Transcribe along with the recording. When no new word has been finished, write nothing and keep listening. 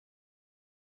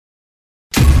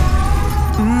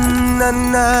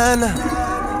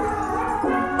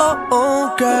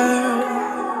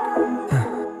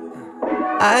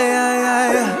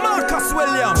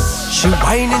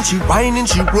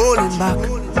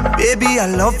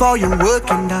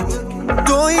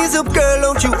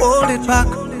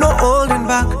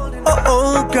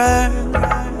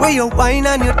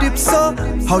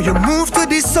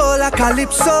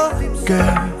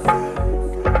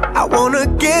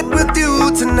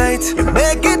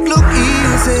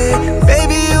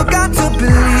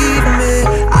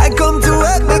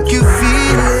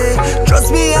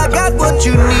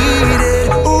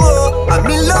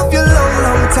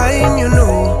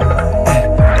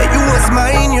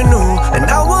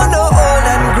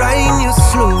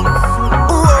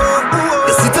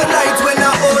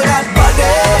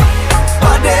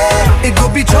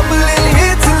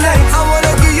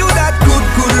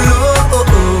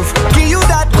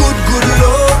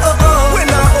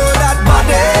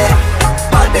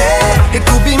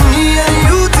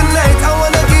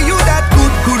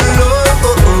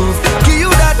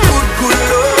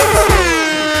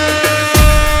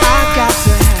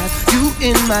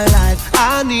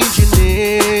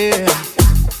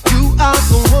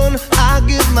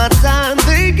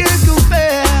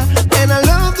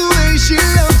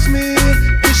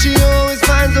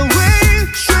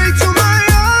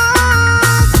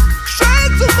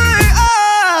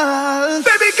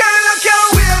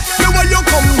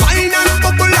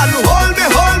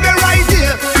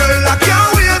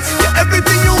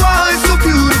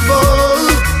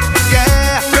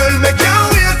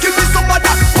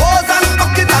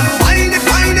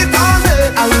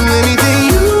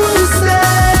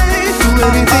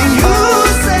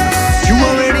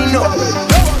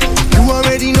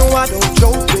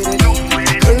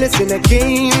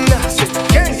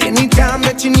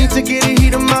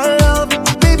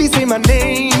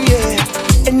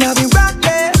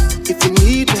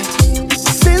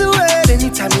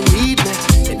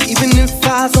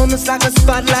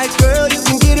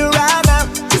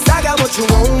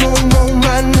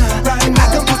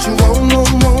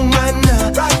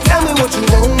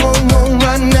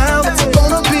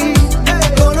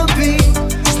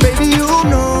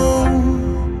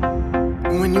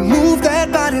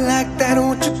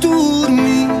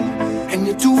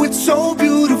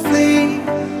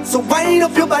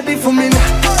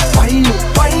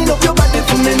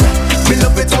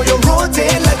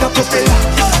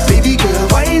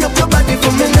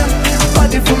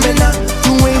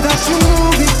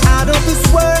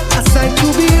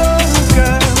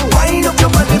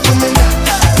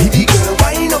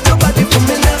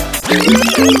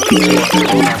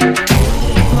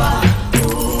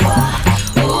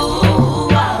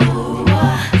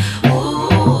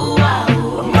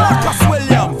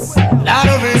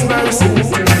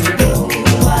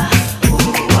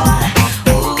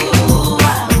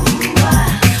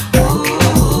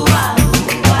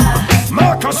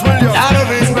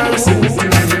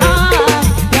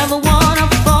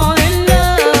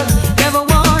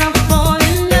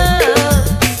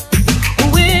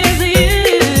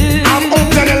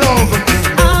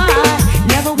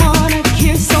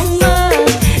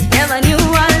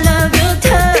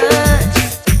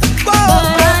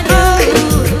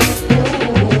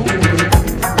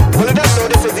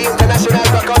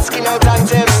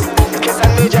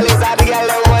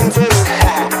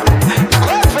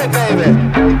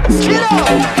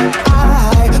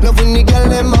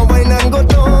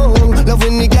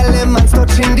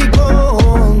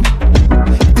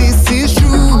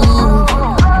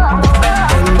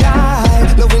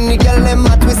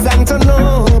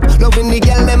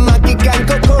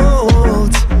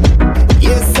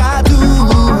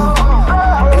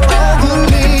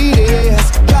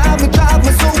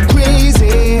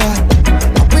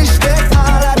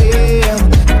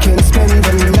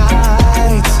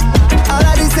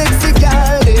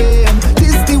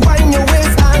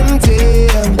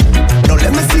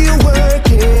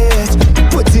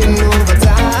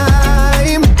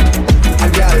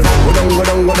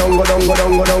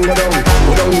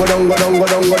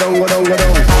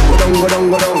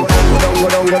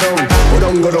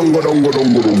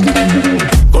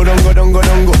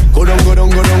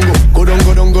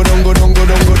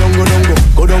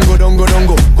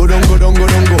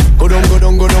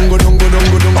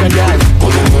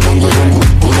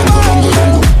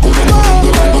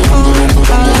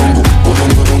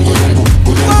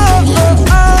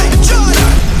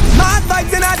Mad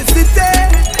vibes in the city.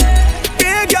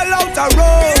 Big girl out a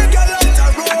road.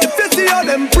 And if you see how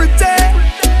them pretty,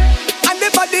 and the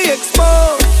body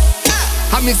exposed.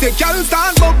 And me say, girl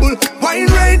stand bubble, wine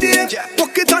radiate,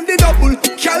 walk it on the double,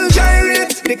 girl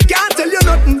gyrate.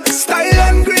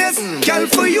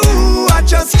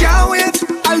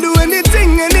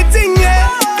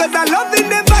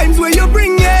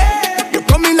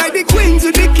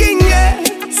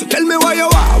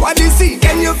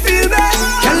 feel me?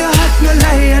 Girl, your heart no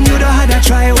lie and you don't have to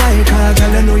try. Why? Cause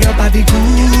girl, I know your body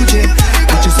good, yeah.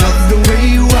 I just love the way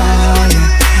you are,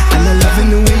 yeah. And I loving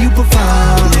the way you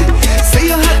perform, yeah. Say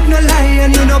your heart no lie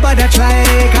and you don't bother try.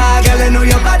 Cause girl, I know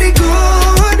your body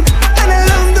good. And I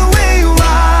love the way you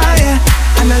are,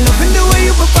 yeah. And I loving the way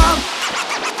you perform.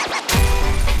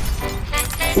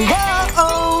 Whoa,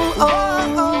 oh,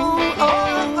 oh,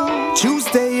 oh, oh.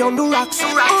 Tuesday on the rocks.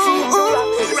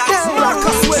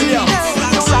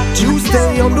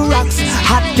 Tuesday on the rocks.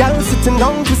 Hot gal sitting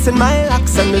down, twisting my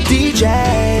locks. And the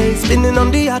DJ spinning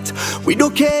on the yacht. We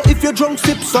don't care if you're drunk,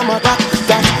 sip some of that.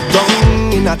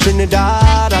 Down in a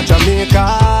Trinidad, a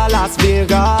Jamaica, Las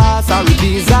Vegas, or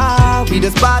Ibiza. We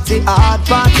just party hard,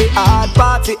 party hard,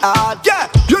 party hard. Yeah,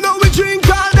 you know we drink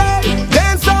all day,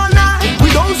 dance all night.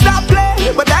 We don't stop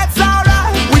playing, but that's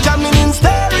alright. We jamming in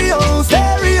stereo,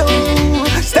 stereo,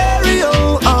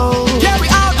 stereo. Oh, yeah, we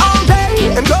out all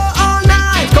day and go all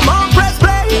night. Come on, press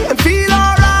play and feel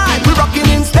alright. We rocking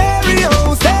in stereo,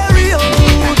 stereo,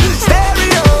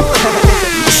 stereo.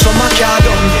 Summer car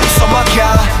done, summer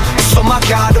car, summer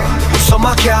car done,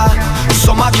 summer car,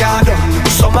 summer car done,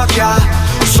 summer car,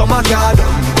 summer car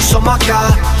done, summer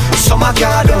car, summer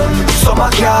car done, summer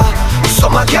car,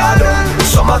 summer car done,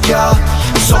 summer car,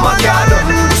 summer car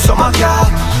done, summer car,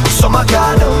 summer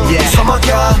car done, yeah, summer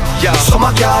car, yeah,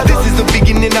 summer car. This is the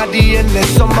beginning of the endless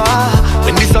summer.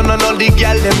 When the sun and all the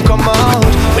gal them come out,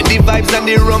 when the vibes and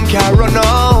the rum can run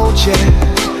out, yeah,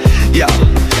 yeah.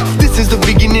 This is the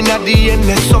beginning of the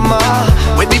endless summer.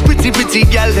 When the pretty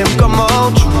gal them come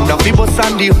out, now people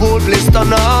and the whole place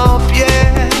turn up,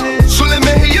 yeah. So let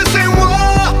me hear you say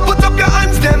whoa. Put up your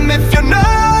hands them if you know.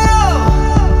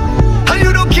 And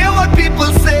you don't care what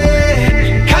people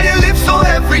say. Can you live so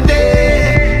every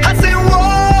day? I say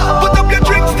whoa. Put up your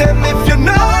drinks them if you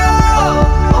know.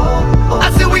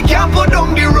 I say we can't put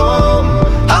down the rum.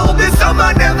 I hope this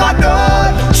summer never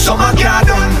done. Summer car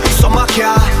done, summer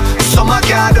car, summer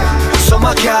car done,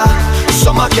 summer car,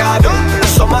 summer car done,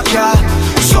 summer car,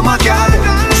 summer car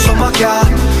done, summer car,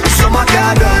 summer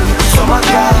car done, summer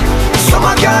car,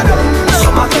 summer car done,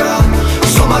 summer car,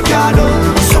 summer car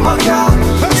done, summer car,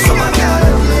 summer car,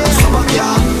 summer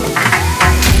car.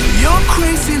 Your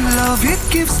crazy love, it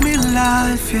gives me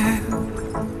life, yeah.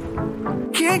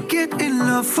 Can't get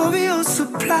enough of your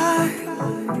supply.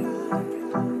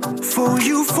 For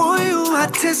you, I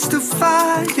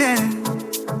testify, yeah.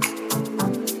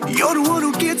 You're the one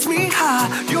who gets me high.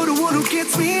 You're the one who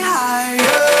gets me high,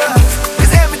 yeah.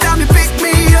 'Cause every time you pick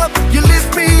me up, you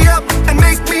lift me up and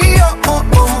make me up, oh,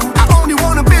 oh. I only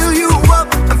wanna build you up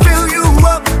and fill you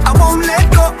up. I won't let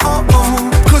go, oh,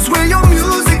 oh. 'Cause where your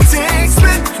music takes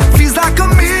me feels like a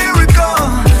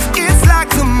miracle. It's like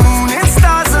the moon and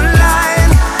stars align.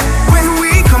 When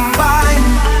we combine,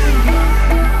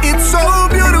 it's so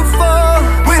beautiful.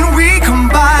 When we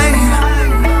combine,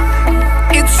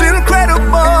 it's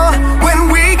incredible. When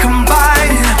we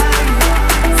combine,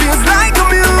 feels like a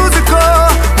musical.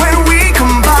 When we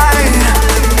combine,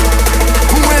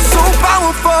 we're so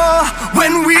powerful.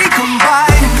 When we combine.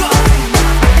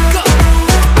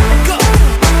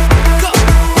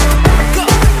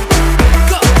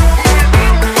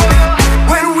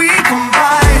 When we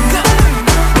combine.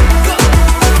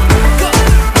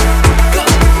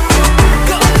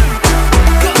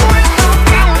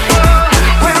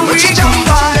 When we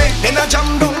combine. Then I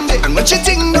jump down there, and when she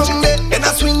ting down there, then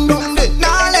I swing down there.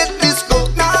 Now let this go,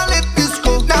 now let this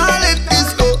go, now let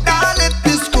this go, now let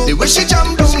this go. The way she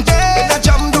jump down there, then I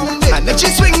jump down there, and then she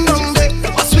swing down there,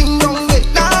 I swing down there.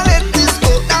 Now let this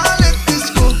go, now let this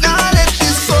go, now let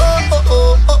this go. Oh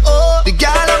oh oh oh. The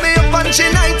girl on me up and she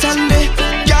night and day.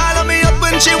 Girl on me up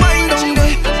when she wind down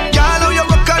there. Girl how you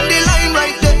rock on the line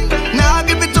right there. Now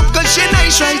give it up 'cause she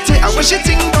nice right there. And when she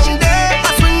ting down there, I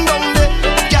swing down there.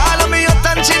 Girl on me up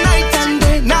and she night and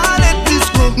day. Now let this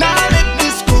go, now let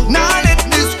this go, now let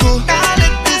this go, now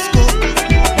let this go.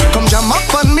 Come jam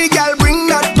up on me, girl, bring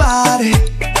that body.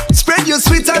 Spread your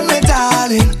sweet on me,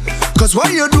 darling. 'Cause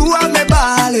what you do on me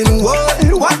balling,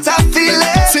 what I feel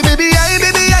it. Say baby,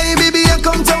 I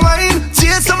come to wine.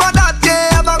 Chase some of that,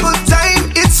 yeah, have a good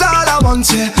time. It's all I want,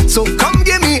 yeah. So come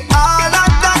give me all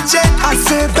of that, yeah. I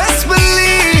say best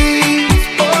believe,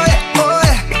 oh yeah.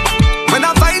 When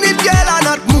I find it, girl, I'm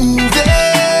not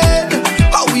moving.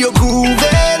 How you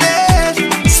grooving it?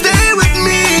 Stay with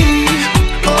me,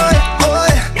 oh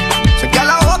yeah. So girl,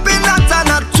 I'm hoping that I'm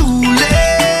not too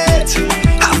late.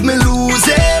 Have me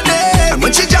losing it. And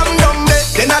when she jam down there,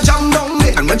 then I jam down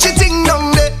there. And when she ting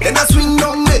down there, then I swing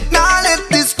down there. Now let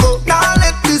this go, now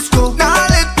let this go, now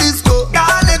let this go,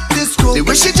 now let this go. The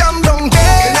way she jam down there.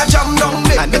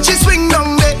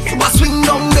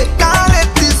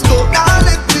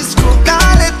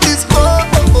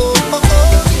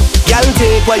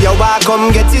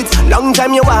 come get it. Long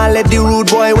time you wanna let the rude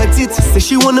boy wet it. Say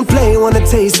she wanna play, wanna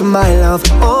taste of my love.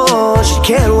 Oh, she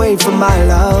can't wait for my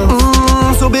love.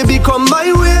 So baby come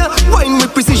my way. Wine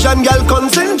with precision, girl,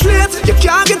 concentrate. You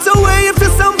can't get away if you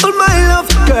sample my love,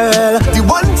 girl. The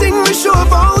one thing we sure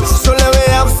about. So let me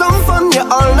have some fun, yeah,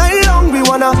 all night long. We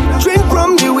wanna drink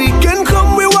from the weekend,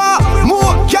 come we want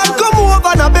more. Girl, come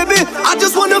over now, baby. I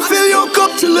just wanna fill your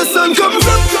cup till the sun comes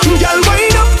up. Girl,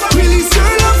 wind up, release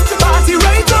your love, party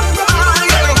right up.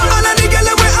 All of the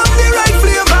girls we have the right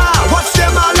flavor. Watch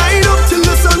them all line up till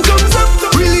the sun comes up.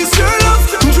 Release your love,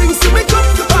 drinks to me cup,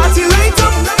 party light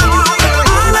up.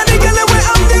 All of the girls we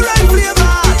have the right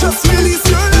flavor. Just release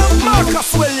your love.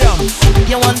 Marcus Williams.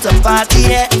 You want to party,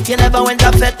 yeah? You never went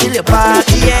to fed till you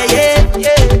party, yeah, yeah,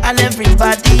 yeah. And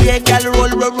everybody, yeah, girl,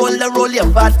 roll your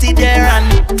body there. And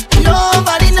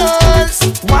nobody knows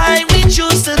why we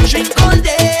choose to drink all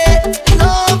day.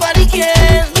 Nobody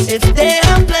cares if they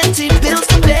have plenty bills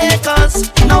to pay. Cause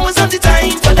now is not the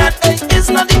time for that, it's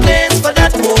not the place for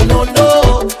that. Oh no,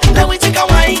 no, let me take a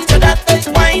wine to that,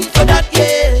 wine for that,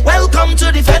 yeah. Welcome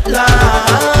to the fed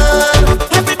land.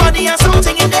 Everybody has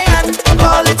something in their hand,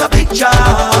 call it a big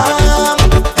jam.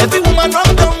 Every woman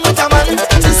run down with a man.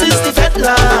 This is the fed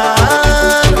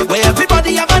land, where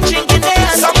everybody have a drink in their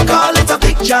hand. Some call it a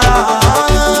big jam.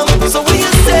 So what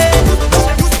you say?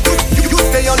 You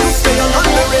stay on the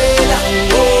radar.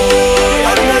 Oh,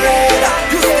 on the radar.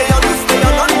 You stay on the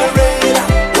radar.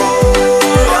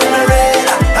 Oh, on the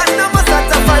radar. And I'm a start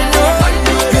to find you.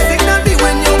 You signal me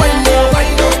when you wind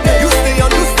up. You stay on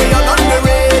the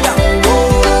radar. Oh,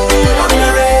 on the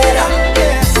radar.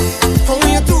 How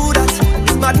you do that?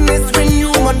 It's madness when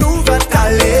you maneuver,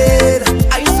 darling.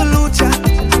 I salute ya.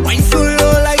 Wine so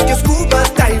low like a scuba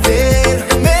diving.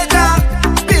 Meda,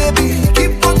 baby,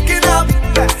 keep fucking up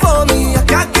for me. I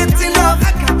can't get enough.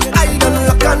 I don't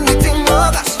look on the thing,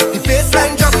 oh gosh. The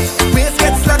baseline drop, waist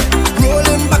gets slack.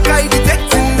 Rolling back, I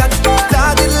detecting that.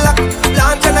 Target lock,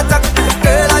 launch and attack.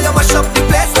 Girl, I mash up the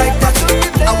place like that.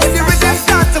 And when the rhythm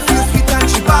starts to feel sweet and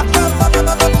she back,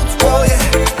 oh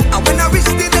yeah. And when I reach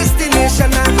the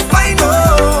destination, I find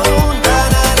out. Na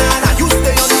na na na. You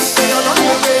stay on the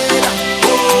radar.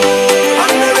 Oh,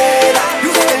 on the radar.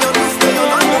 You stay on the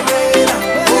radar.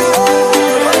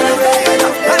 Oh, on the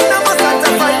radar. And I'm a start to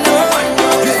find out.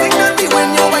 You signal me when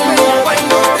you wind up.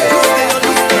 You stay on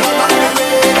the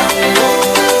radar. Oh,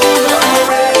 on the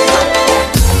radar.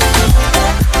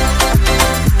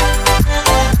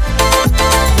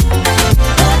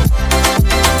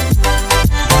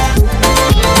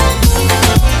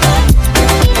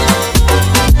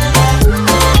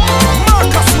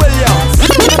 Marcus Williams.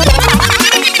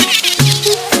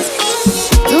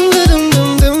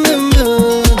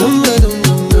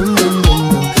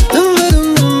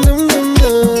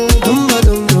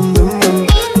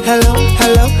 Hello,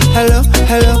 hello, hello,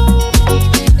 hello.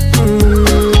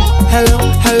 Hello,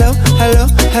 hello, hello,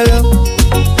 hello.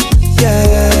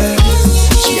 Yeah,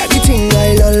 she had the thing I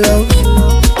love.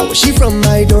 And where she from,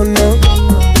 I don't know.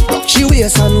 Rock she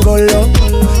waist and go low.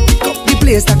 Pick up the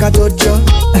place like a dojo.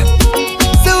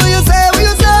 So what you say, what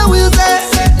you say, what you say?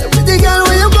 Pretty girl,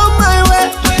 when you come my way.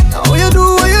 Now what you do,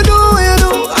 what you do, what you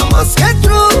do? I must get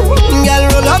through. Girl,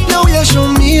 roll up now, you show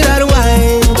me that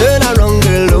wine. Turn around,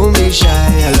 girl, don't be shy.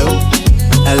 Hello,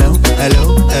 hello, hello,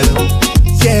 hello.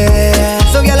 Yeah.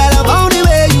 So girl, I love how the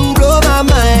way you blow my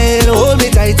mind. Hold me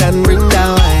tight and bring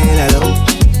down wine. Hello,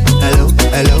 hello,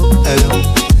 hello, hello.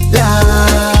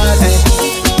 Lord, hey.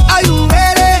 Are you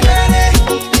ready?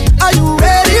 Are you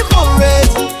ready for it?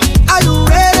 Are you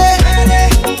ready?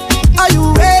 Are you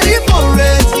ready for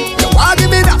it? You want give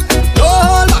me that? No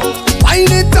hold back. Wind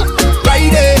it up, right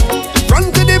there. Front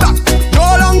to the back. No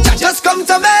long chat, just come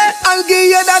to me. I'll give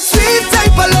you that sweet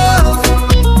type of love.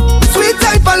 Sweet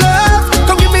type of love.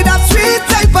 Come give me that sweet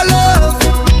type of love.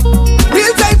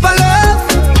 Real type of love.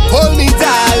 Hold me,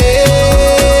 darling.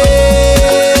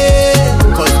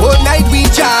 Cause whole night we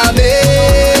jamming.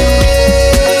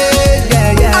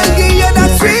 Yeah, yeah. I'll give you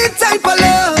that sweet type of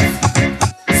love.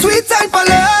 Sweet type of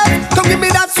love. Come give me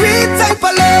that sweet type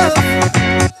of love.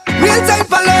 Real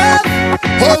type of love.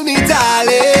 Hold me,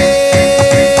 darling.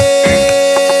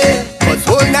 Cause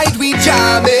whole night we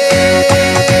jamming.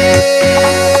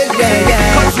 Yeah,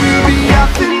 yeah. Cause we'll be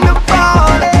having the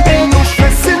ball. Ain't no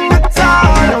stress in the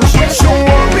town. Show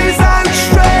worries and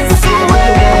stress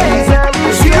away.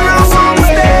 Here I wanna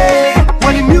stay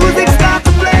when the music starts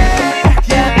to play.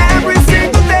 Yeah, every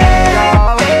single day.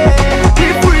 Be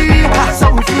free, so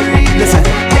free. Listen,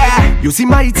 yeah. You see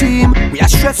my team, we are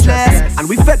stressless. And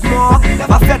we fed more,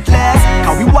 never fed less.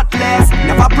 Cause we what less,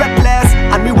 never breathless.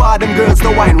 And we walk for them girls to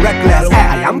wine reckless.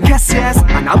 I am guess yes,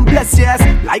 and I'm blessed yes.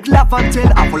 Like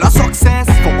Lavantil, I'm full of success.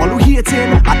 For all who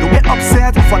hating, I don't get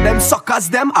upset. For them suckers,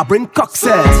 them I bring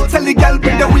cockset. Tell the girl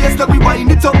bring the waist, let we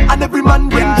wind it up. And every man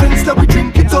bring drinks, let we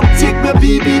drink it up. Take me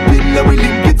BB pin, let we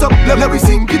link it up. Let we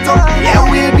sing it up. Yeah,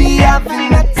 we'll be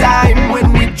having a time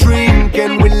when we drink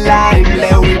and we lime.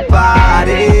 Let we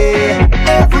party,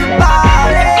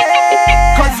 everybody.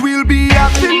 Cause we'll be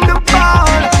having the ball.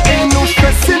 Ain't no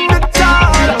stress in the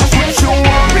town. Put your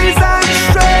worries and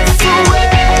stress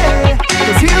away.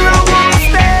 Cause here I won't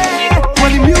stay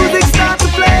when the music starts to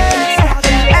play.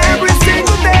 Every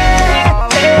single day,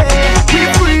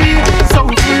 we're free, so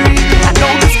free. I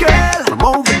know this girl from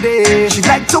over there. She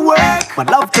like to work, but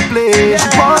love to play. She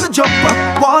wanna jump up,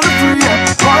 wanna free up,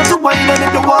 want to wine and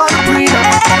if you wanna breathe up.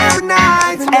 Every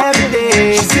night, every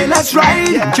day. She say let's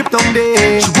ride, chip down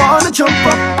there. She wanna jump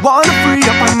up, wanna free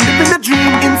up and live in a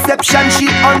dream. Inception, she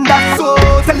on that soul.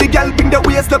 Tell the girl bring the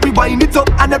waist, let we wind it up.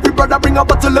 And every brother bring a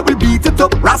bottle, let we beat it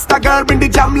up. Rasta girl bring the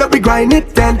jam, let we grind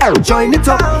it then join it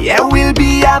up. Yeah, we'll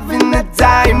be having a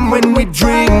time when we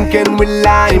drink and we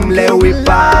lime. Let we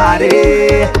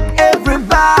party,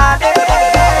 everybody.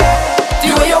 The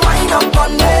way you wind up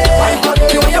on me,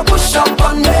 the way you push up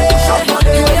on me,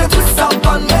 the way you twist up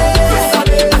on me,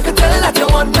 I can tell that you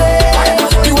want me.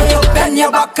 The way you bend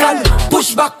your back and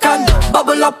push back and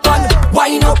bubble up and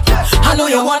wind up. I know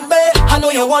you want me, I know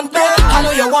you want me, I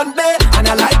know you want me. And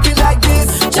I like it like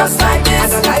this, just like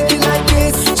this. And I like it like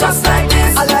this, just like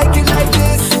this. I like it like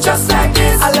this, just like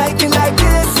this. I like it like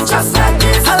this, just like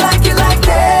this. I like it like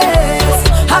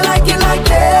this, I like it like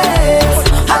this.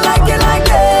 I like it like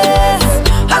this,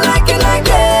 I like it like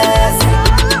this.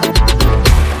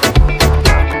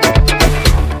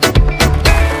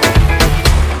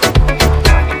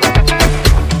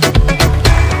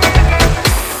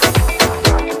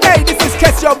 Hey, this is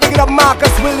Kesha, big it up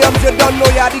Marcus Williams. You don't know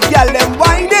you're the girl, them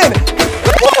winding.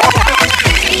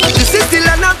 This is the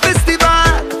land of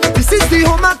festival. This is the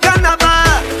home of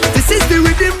carnival. This is the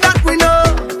rhythm that we know.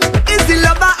 It's the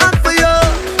love I have for you.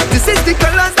 This is the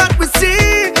colors that we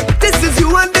see. This is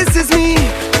you and this is me.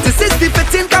 This is the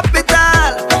fitting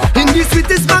capital in the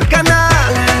sweetest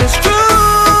bacchanal. It's true,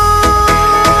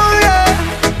 yeah.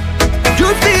 You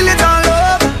feel it all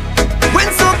over when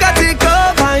soca take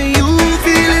over. You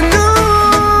feel it new,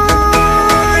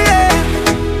 yeah.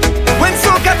 When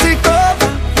soca take over,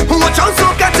 watch out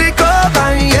soca take over,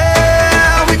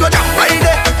 yeah. We go down right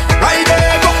there,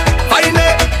 go find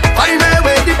it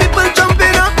where the people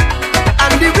jumping up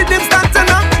and the rhythm starting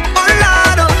up. Oh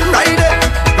Lord, oh, right there,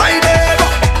 go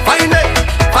find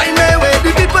it where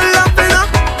the people laughing up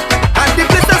and the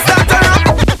place starting up.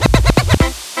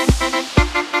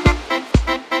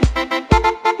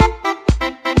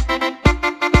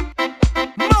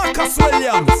 Marcus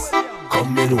Williams.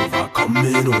 Coming over,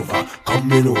 coming over,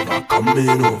 coming over,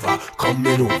 coming over,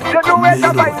 coming over, coming over, coming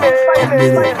over,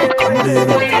 coming over,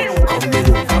 coming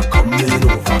over, coming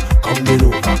over, coming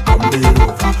over,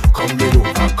 coming over, coming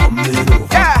over, coming over,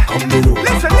 Yeah. coming over.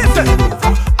 Listen.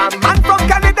 A man from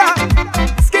Canada,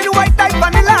 skin white like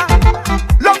vanilla,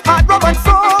 love hard rum and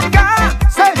soca.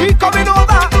 Say he coming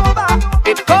over.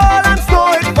 It cold and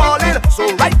snow it falling, so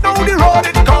right now the road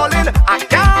it calling. I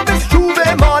can't miss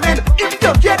Tuesday morning. If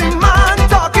you're getting man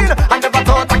talking, I never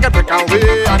thought I could break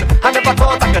away, and I never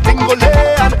thought I could tingle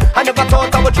and I never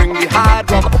thought I would drink the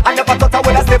hard rum. I never thought I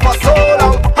would have stay for so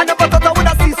long. I never thought I would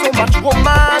have see so much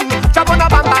woman. Jump on a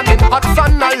bam bam in hot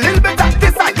sun, a little bit of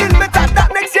this, a little bit of that.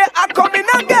 Next year I come in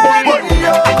again. I'm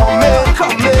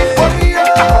coming down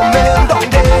there.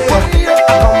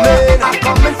 I'm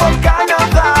coming from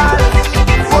Carnival.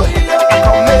 I'm coming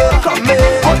down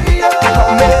there.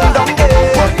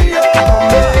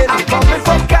 I'm coming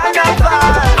from Carnival.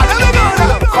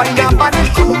 Find up on the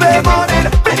Tuesday morning,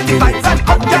 plenty vibes and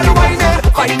hot girl whining.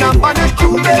 Find up on the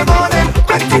Tuesday morning,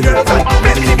 plenty girls and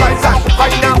plenty vibes and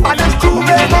find up on the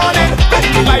Tuesday morning,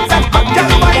 plenty vibes and hot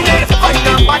girl whining. Find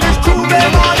up on the Tuesday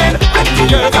morning, plenty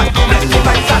girls and plenty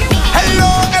vibes and. Hello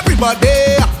everybody,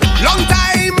 long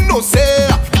time no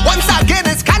say. Once again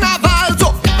it's carnival,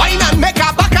 so wine and make a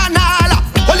bacchanal.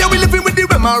 All you will living with the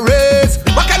memories.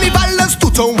 What carnival is to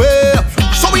away.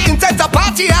 So we intend to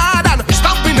party hard and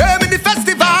stomping them in the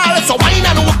festival. So wine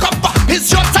and walk up,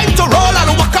 it's your time to roll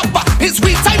and walk up. It's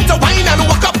we time to wine and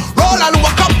walk up, roll and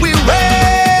walk up. We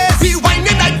race, we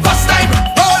whining like first time,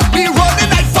 roll, we rolling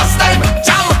like first time,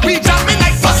 jam, we jamming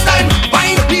like first time,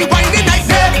 wine, we whining like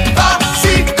never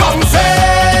see come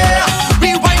say.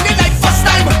 We whining like first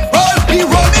time, roll, we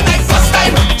rolling like first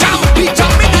time, jam, we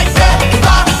jamming like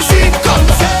never see come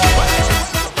say.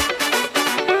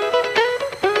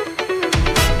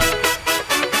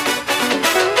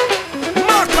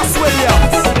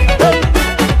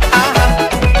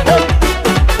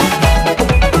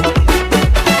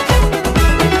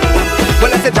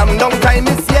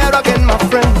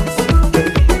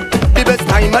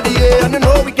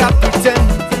 mountain.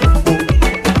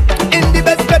 In the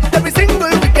best bed every single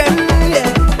weekend,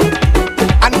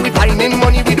 yeah. And we finding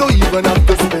money we don't even have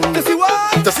to spend. To see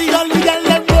what? To see all the girl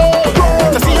them roll.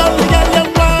 To see all the girl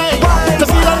them wine. To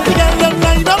see all the girl them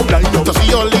line up. To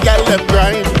see all the girl them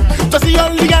grind. To see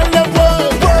all the girl them roll.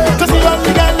 To see all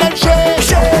the girl them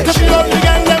shake. To see all the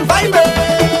girl them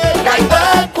vibrate. Like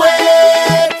that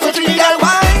way. So three girl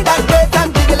Wine that waist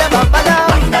and jiggle the bamba now.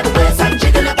 wine that waist and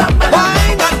jiggle the bamba.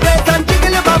 Wine that waist and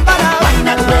jiggle the bamba now. Wine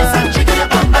that waist and jiggle the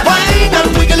bamba. Wine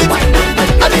and wiggle it.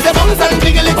 And it's a bounce and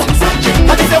jiggle it.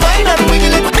 And it's a wine and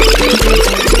wiggle it.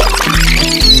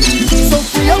 So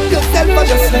free up yourself and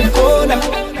just let go now.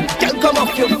 Girl, come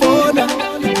off your phone now.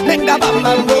 Make that bam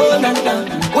bam roll now.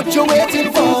 What you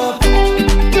waiting for?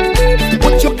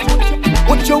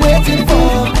 What you waiting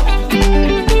for?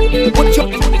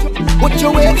 What you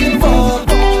waiting for?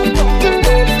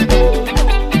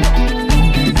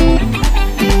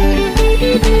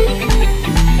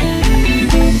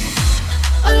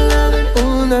 I love it,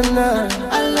 Ooh na na,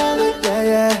 I love it, yeah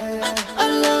yeah. I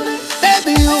love it.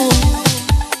 Baby you,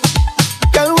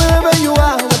 girl wherever you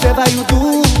are, whatever you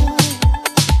do,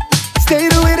 stay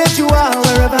the way that you are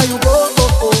wherever you go.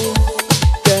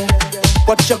 Yeah.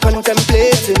 What you're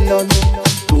contemplating on,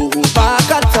 don't hold back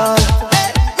at all.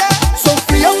 So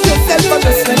free up yourself and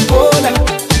just let go now.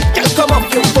 Girl come off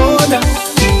your phone now,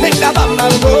 make that bam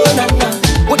bam go now.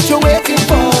 What you waiting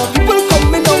for? People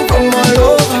coming down from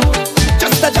all over,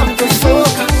 just a jump to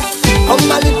soca. Come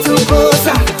a little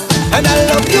closer, and I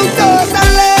love you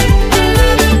totally.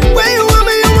 When you want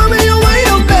me, you want me, you want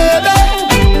you, baby.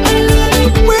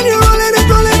 When you're rolling it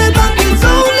back, it's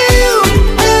only you.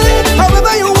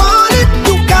 However you want it,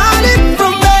 you got it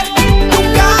from me. You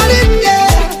got it, yeah.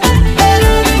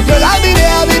 Girl, I'll be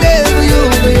there for you,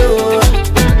 for you.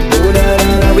 Oh, na, na,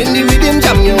 na. When the rhythm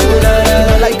jam you, oh, na, na,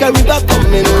 na, like a river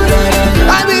coming, oh, na,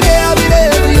 na. I'll be there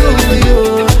for you, for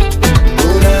you.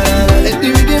 Oh, na, na, na. Let the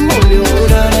rhythm hold you, oh,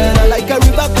 na, na, na, like a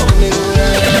river coming, oh, na,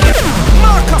 na.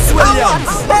 Marcus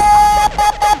Williams.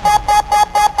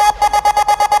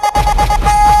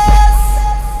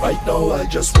 Right now I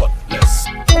just want less.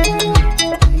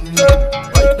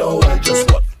 Right now I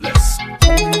just want less.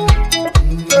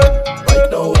 Right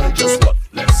now I just want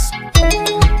less.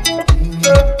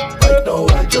 Right now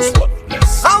I just want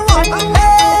less. I want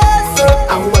less.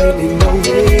 I'm winding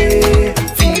away,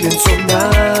 feeling so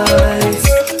nice,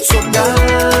 so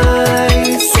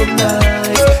nice, so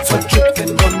nice. So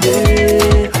dripping on me,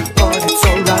 but it's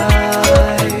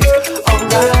alright,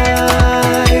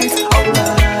 alright,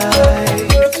 alright.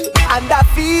 And I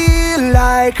feel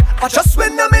like I just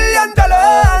win $1 million.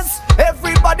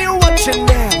 Everybody watching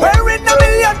me, wearing $1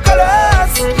 million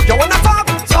colors. You wanna talk?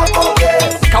 Talk okay.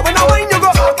 'Cause when I wine you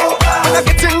go, talk okay. When I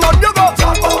get in on you go,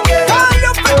 talk okay. Call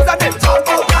your friends and then talk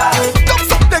okay.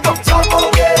 Ducks up they go, talk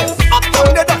okay. Up down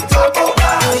they don't talk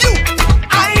okay. You,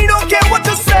 I don't care what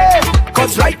you say,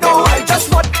 'cause right now I just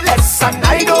want less, and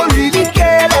I don't really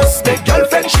care less. The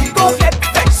girlfriend she go get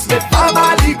vexed, the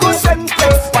family go send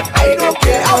text, but I don't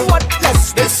care, I want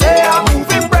less. They say I'm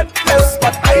moving breathless,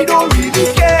 but I don't really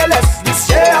care less. This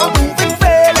year I'm moving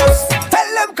fearless. Tell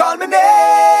them call me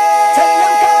name, tell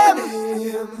them call me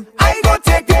name. I go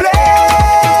take the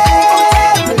blame.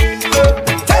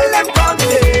 Tell them call me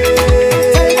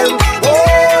name, tell them oh,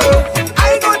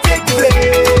 I go take the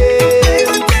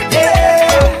blame.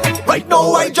 Yeah, right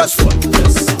now I just want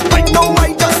this. Right now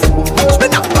I just touch me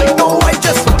now. Right now I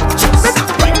just touch me now.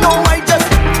 Right now I just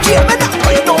cheer me now.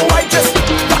 Right now I just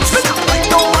touch me now. Right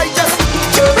now I just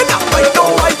cheer me now. Right now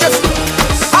I just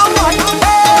I want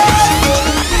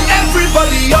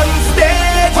everybody on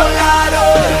stage, oh God,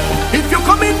 oh. If you're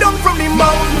coming down from the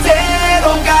mountain,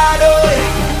 oh God,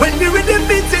 oh. When the rhythm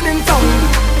beating in town,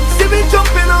 see me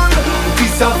jumping on the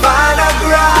savannah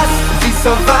grass, the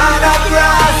savannah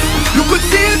grass. You could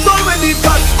see it all when the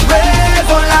touch red,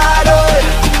 oh Lord,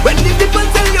 oh. When the people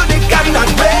tell you they cannot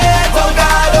wait, oh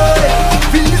God, oh.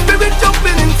 Feel the spirit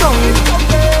jumping in town.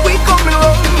 We coming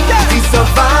round the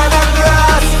savannah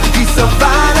grass, the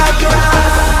savannah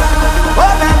grass.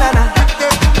 Oh na na na,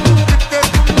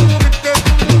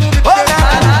 oh na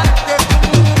na na.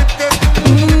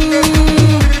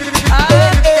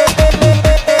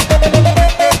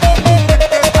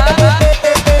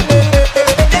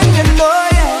 Then you know,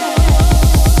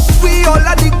 yeah, we all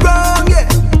on the ground, yeah,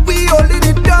 we all in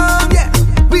it down, yeah,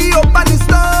 we up on the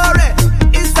story.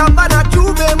 It's Savannah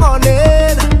Juve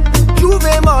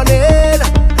morning,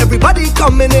 everybody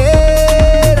coming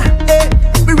in, eh.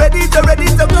 We ready to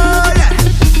go, yeah.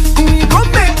 We gon'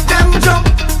 make them jump,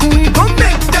 we gon'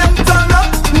 make them turn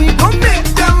up, we gon' make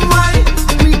them wine,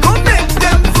 we gon' make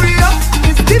them free up.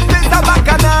 It's the place of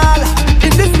Bacchanal,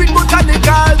 in the street but I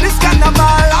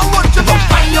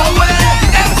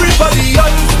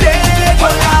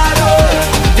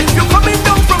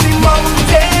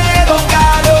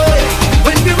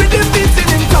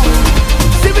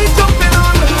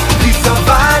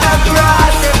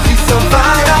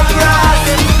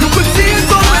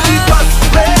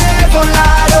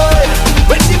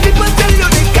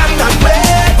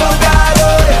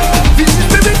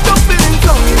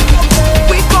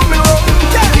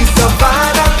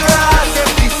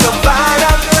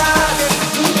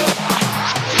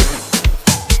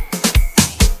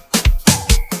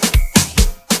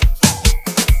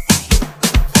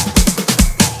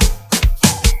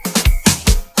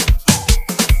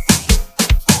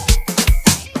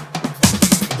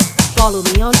Follow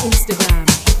me on Instagram,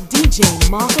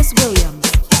 DJ Marcus Williams.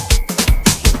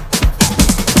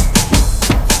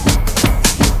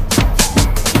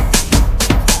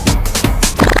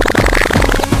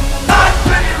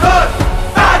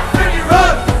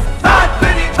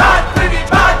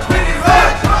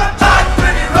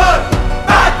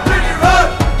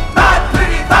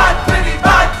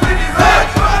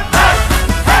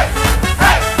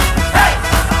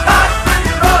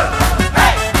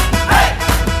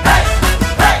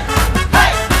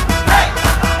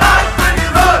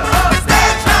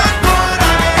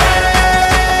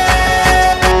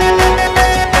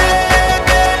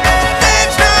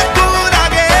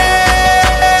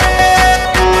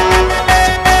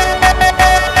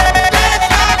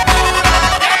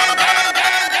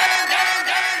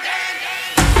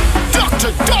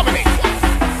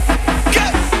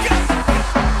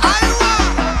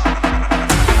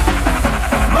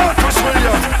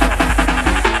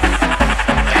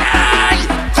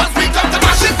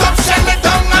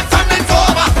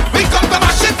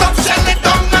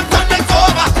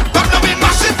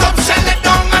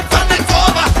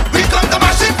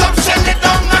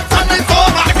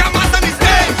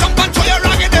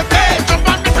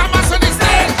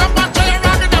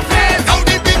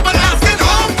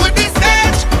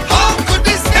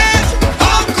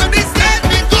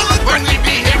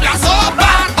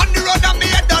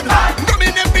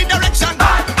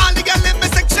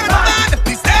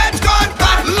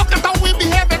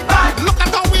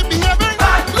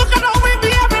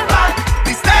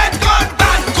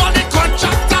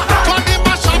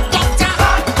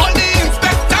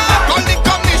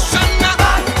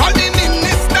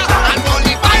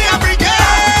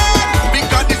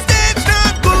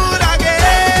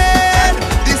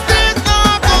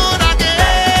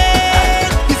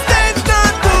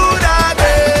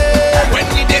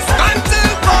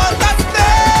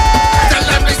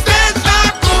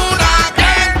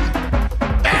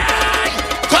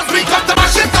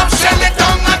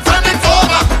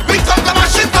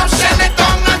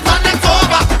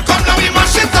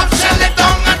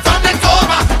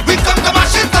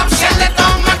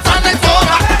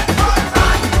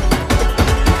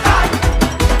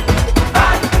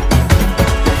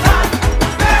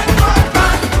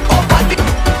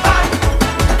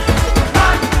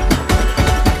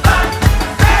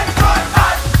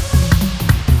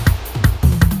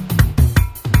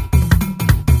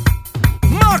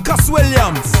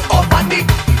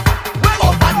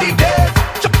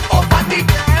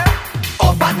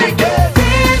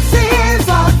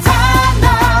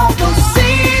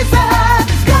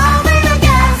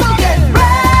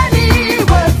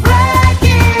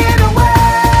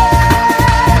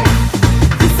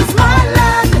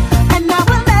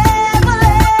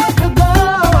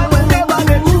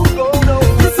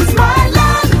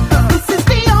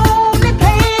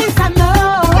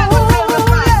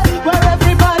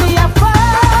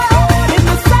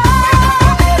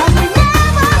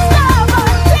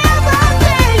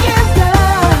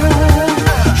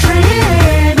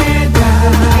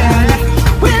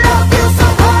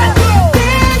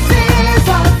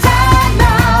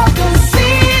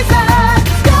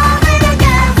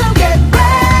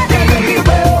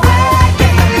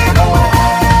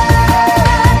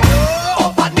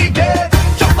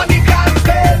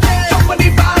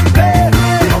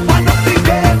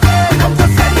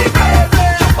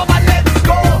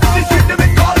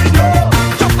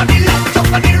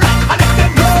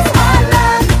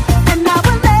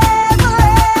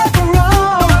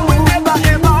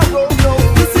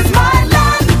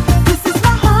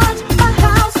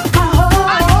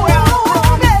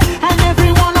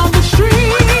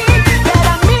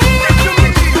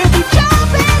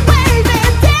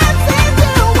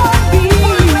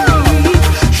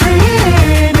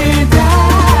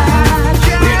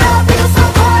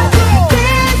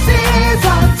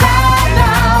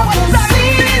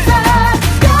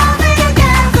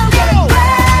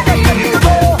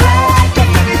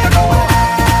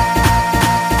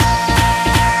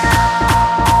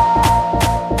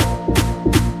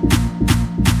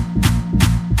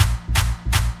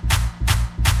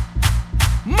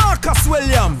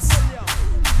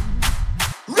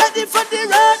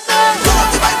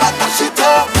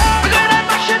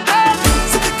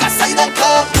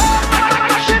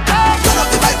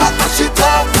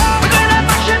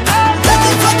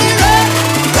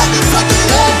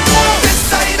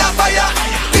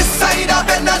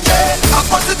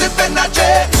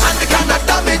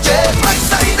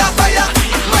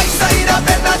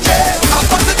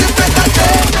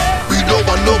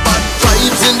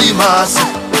 mass.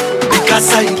 Pick a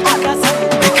side,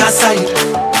 pick a side.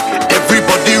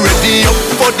 Everybody ready ready up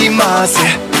for the mass,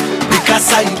 yeah. Pick a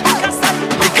side,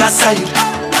 pick a side.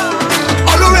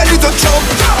 All ready to jump,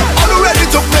 all ready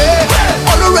to play,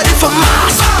 all ready for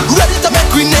mass, ready to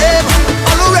make we name.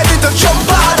 All ready to jump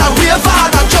hard and wave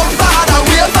hard and jump hard and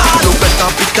wave hard. You better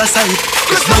pick a side,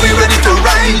 'cause now we ready to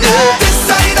ride, yeah. This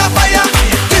side of fire,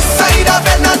 this side of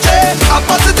energy, a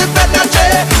positive energy,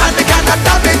 and they cannot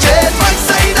damage it. My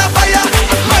side of fire,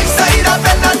 my side of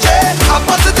energy, a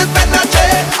positive energy,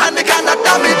 and they cannot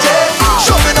damage it.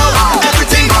 Show me now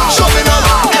everything, show me now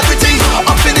everything.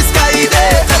 Up in the sky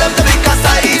there, tell them to pick a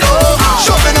side, oh.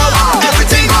 Show me now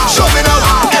everything, show me now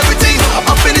everything.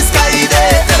 Up in the sky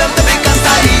there, tell them to pick a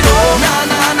side, oh. Na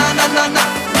na na na na na,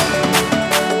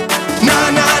 na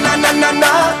na na na na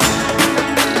na,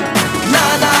 na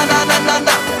na na na na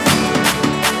na.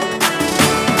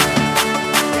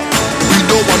 We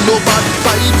don't want no bad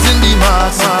vibes in the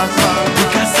mass.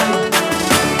 Pick a side.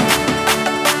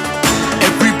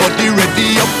 Everybody ready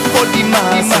up for the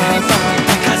mass.